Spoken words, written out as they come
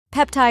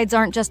Peptides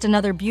aren't just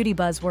another beauty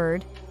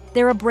buzzword,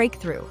 they're a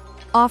breakthrough,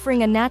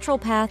 offering a natural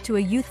path to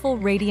a youthful,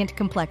 radiant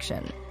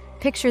complexion.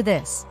 Picture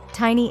this: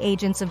 tiny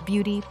agents of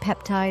beauty,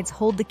 peptides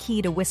hold the key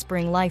to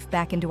whispering life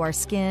back into our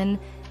skin,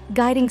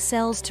 guiding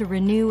cells to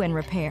renew and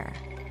repair.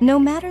 No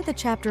matter the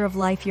chapter of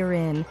life you're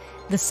in,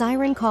 the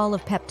siren call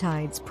of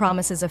peptides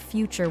promises a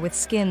future with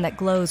skin that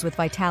glows with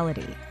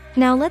vitality.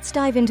 Now let's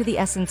dive into the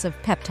essence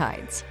of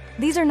peptides.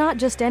 These are not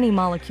just any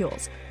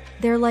molecules.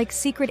 They're like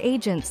secret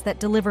agents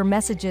that deliver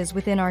messages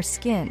within our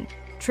skin,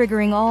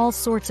 triggering all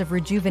sorts of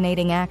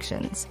rejuvenating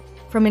actions.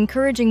 From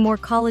encouraging more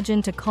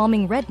collagen to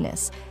calming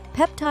redness,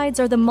 peptides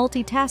are the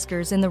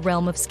multitaskers in the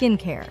realm of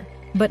skincare.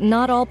 But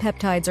not all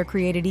peptides are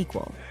created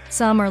equal.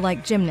 Some are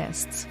like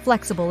gymnasts,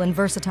 flexible and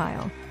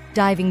versatile,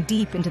 diving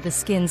deep into the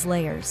skin's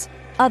layers.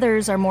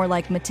 Others are more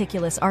like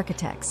meticulous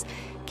architects,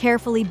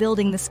 carefully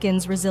building the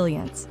skin's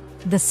resilience.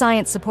 The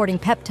science supporting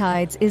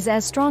peptides is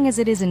as strong as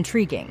it is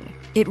intriguing.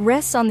 It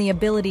rests on the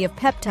ability of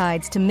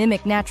peptides to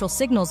mimic natural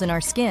signals in our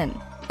skin.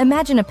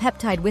 Imagine a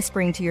peptide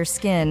whispering to your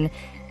skin,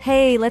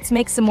 "Hey, let's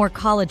make some more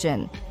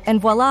collagen," and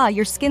voila,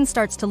 your skin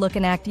starts to look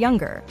and act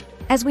younger.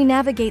 As we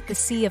navigate the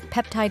sea of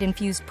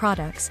peptide-infused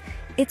products,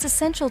 it's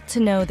essential to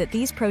know that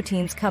these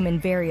proteins come in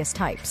various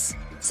types.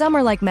 Some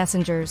are like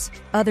messengers,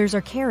 others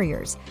are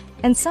carriers,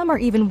 and some are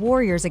even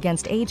warriors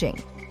against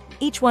aging,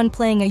 each one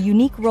playing a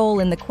unique role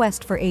in the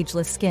quest for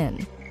ageless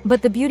skin.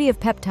 But the beauty of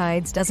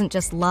peptides doesn't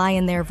just lie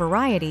in their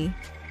variety,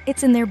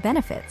 it's in their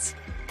benefits.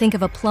 Think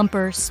of a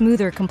plumper,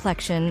 smoother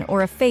complexion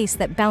or a face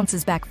that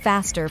bounces back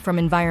faster from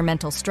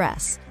environmental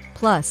stress.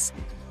 Plus,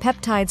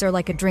 peptides are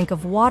like a drink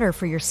of water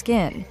for your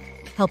skin,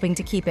 helping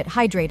to keep it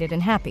hydrated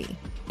and happy.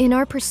 In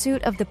our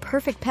pursuit of the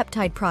perfect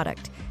peptide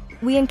product,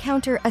 we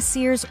encounter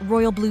Asil's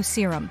Royal Blue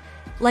Serum.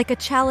 Like a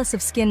chalice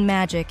of skin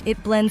magic,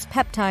 it blends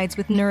peptides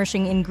with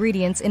nourishing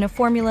ingredients in a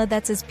formula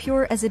that's as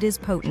pure as it is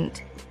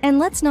potent. And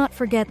let's not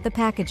forget the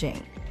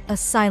packaging, a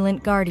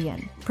silent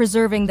guardian,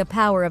 preserving the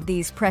power of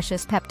these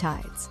precious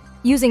peptides.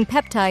 Using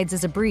peptides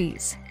is a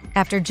breeze.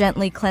 After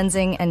gently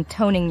cleansing and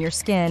toning your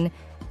skin,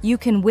 you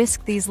can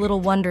whisk these little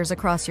wonders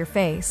across your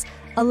face,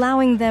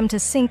 allowing them to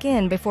sink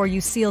in before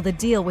you seal the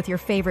deal with your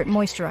favorite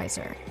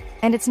moisturizer.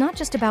 And it's not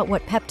just about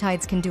what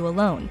peptides can do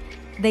alone.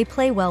 They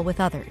play well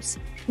with others.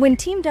 When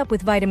teamed up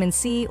with vitamin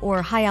C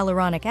or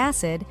hyaluronic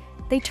acid,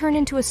 they turn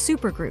into a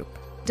supergroup,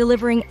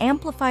 delivering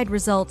amplified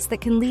results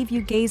that can leave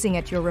you gazing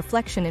at your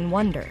reflection in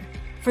wonder.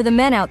 For the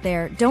men out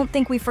there, don't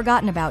think we've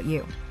forgotten about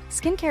you.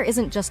 Skincare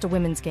isn't just a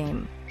women's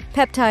game.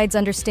 Peptides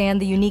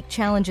understand the unique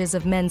challenges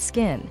of men's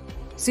skin,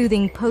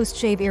 soothing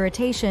post-shave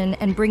irritation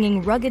and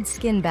bringing rugged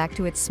skin back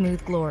to its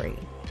smooth glory.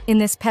 In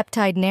this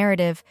peptide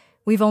narrative,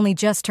 we've only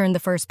just turned the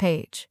first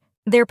page.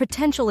 Their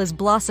potential is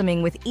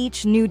blossoming with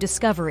each new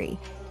discovery,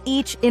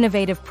 each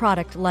innovative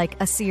product like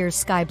Asil's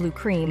Sky Blue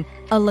Cream,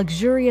 a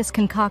luxurious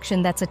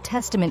concoction that's a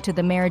testament to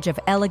the marriage of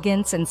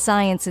elegance and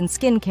science in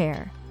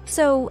skincare.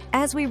 So,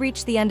 as we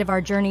reach the end of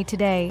our journey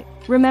today,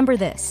 remember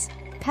this: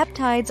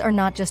 peptides are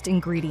not just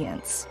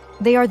ingredients.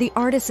 They are the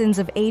artisans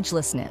of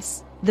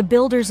agelessness, the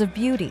builders of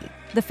beauty,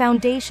 the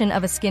foundation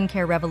of a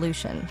skincare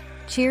revolution.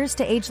 Cheers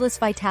to ageless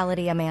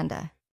vitality, Amanda.